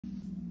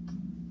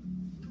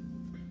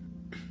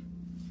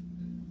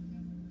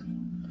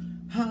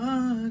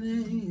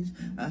days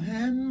I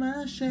had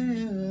my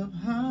share of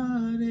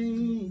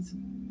heartaches,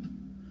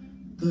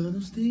 but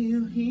I'm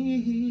still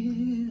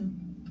here.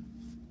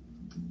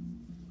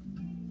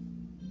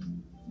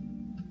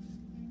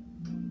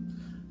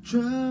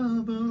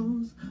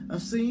 Troubles,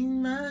 I've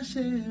seen my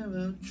share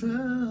of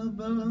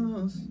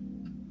troubles,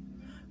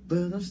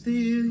 but I'm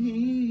still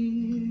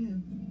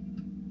here.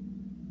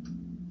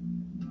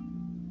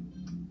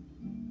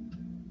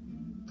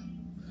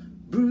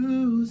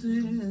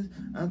 Bruises,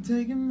 I'm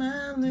taking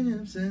my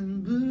limps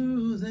and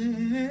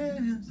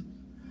bruises,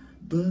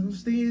 but I'm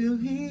still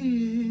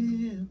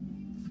here.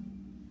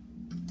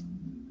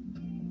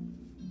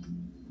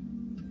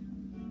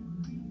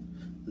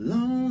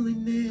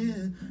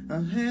 Loneliness,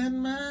 I've had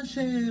my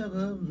share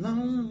of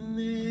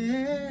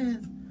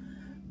loneliness,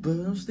 but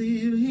I'm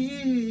still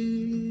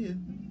here.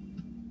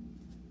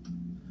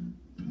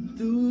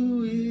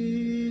 Through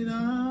it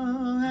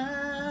all,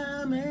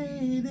 I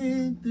made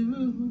it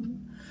through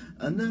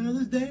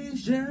another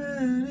day's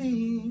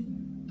journey.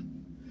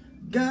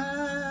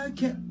 God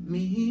kept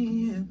me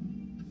here.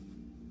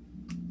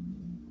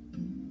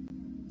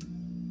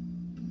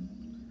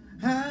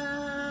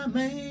 I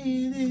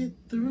made it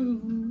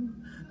through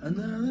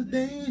another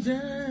day's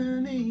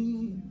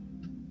journey.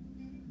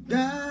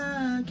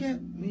 God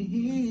kept me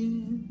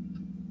here.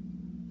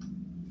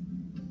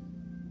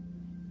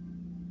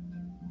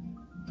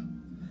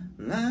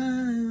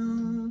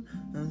 Lying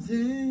on,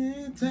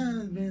 10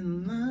 times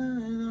been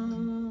lying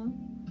on,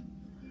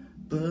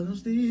 but I'm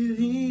still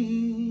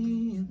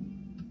here.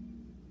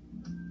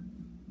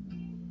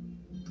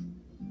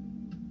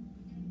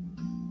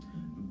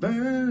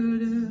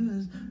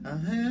 Burdens, I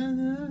had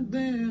to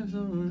bear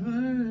some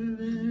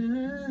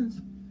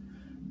burdens,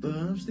 but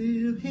I'm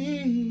still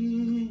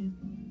here.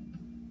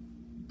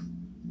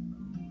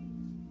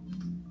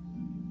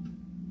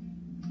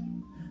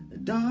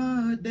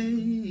 Dark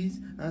days,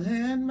 I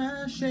had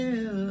my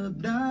share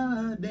of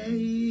dark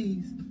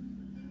days,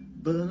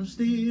 but I'm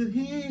still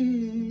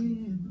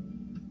here.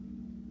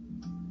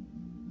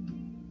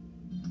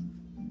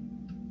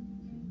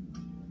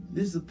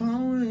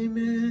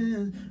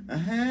 Disappointments, I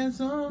had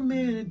so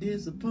many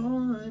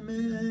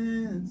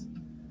disappointments,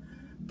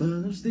 but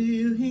I'm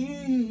still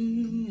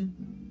here.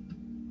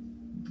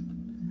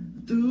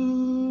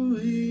 Through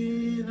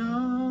it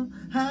all,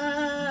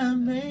 I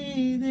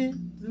made it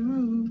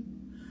through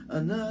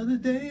another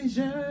day's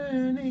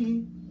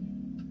journey.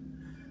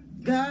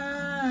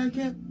 God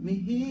kept me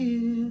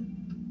here.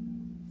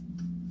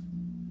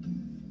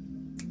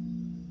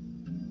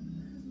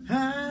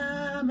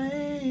 I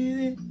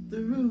made it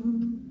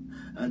through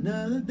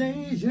another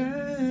day's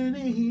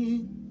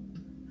journey.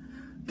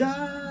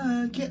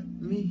 God kept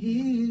me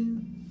here.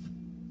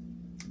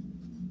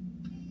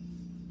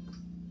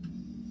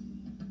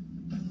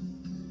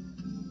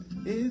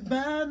 It's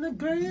by the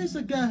grace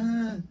of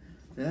God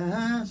that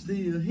I'm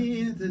still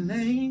here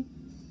today.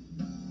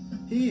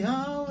 He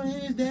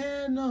always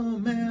there no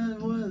matter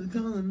what's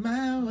coming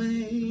my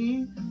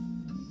way.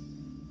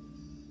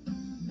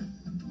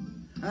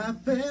 I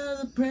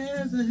felt the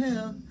presence of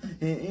help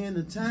in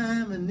the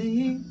time of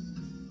need.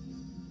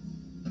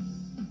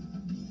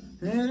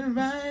 And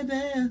right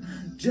there,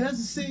 just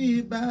to see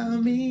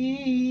about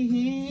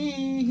me.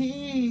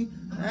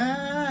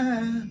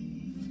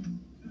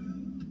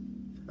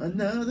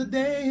 Another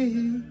day,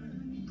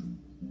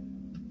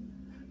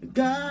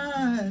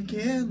 God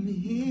kept me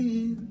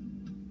here.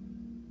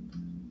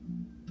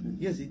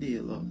 Yes, He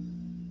did, Lord.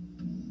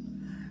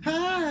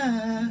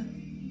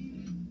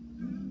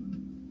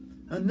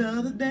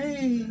 Another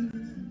day,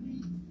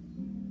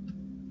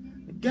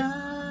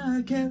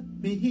 God kept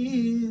me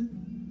here.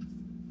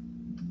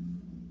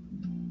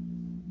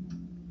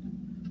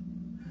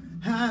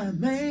 I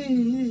made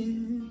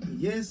it,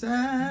 yes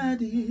I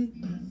did.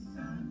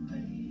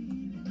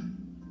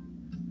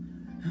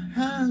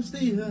 I'm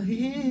still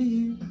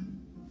here.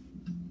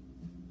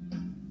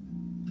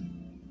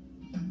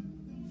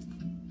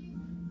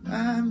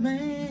 I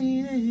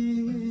made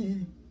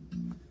it,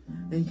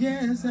 and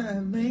yes I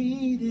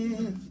made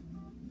it.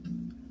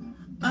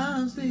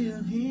 I'm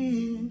still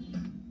here.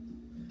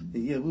 And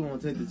yeah, we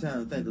want to take the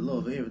time to thank the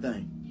Lord for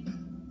everything.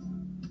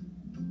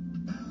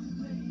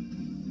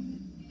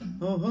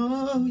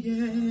 Oh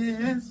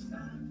yes,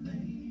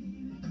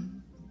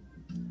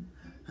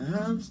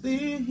 I'm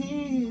still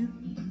here.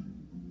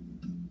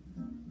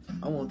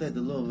 I want to thank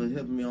the Lord for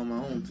helping me on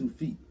my own 2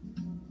 feet.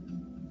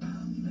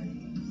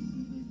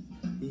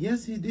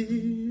 Yes, He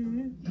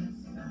did.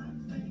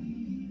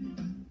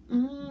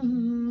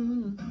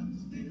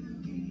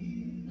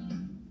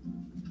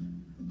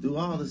 Through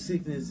all the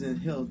sickness and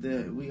health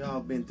that we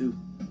all been through,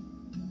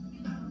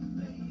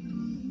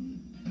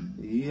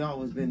 He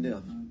always been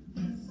there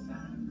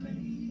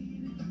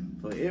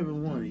for every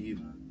one of you.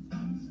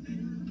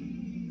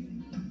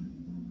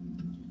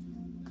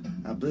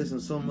 I bless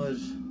Him so much.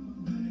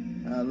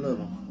 I love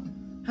Him.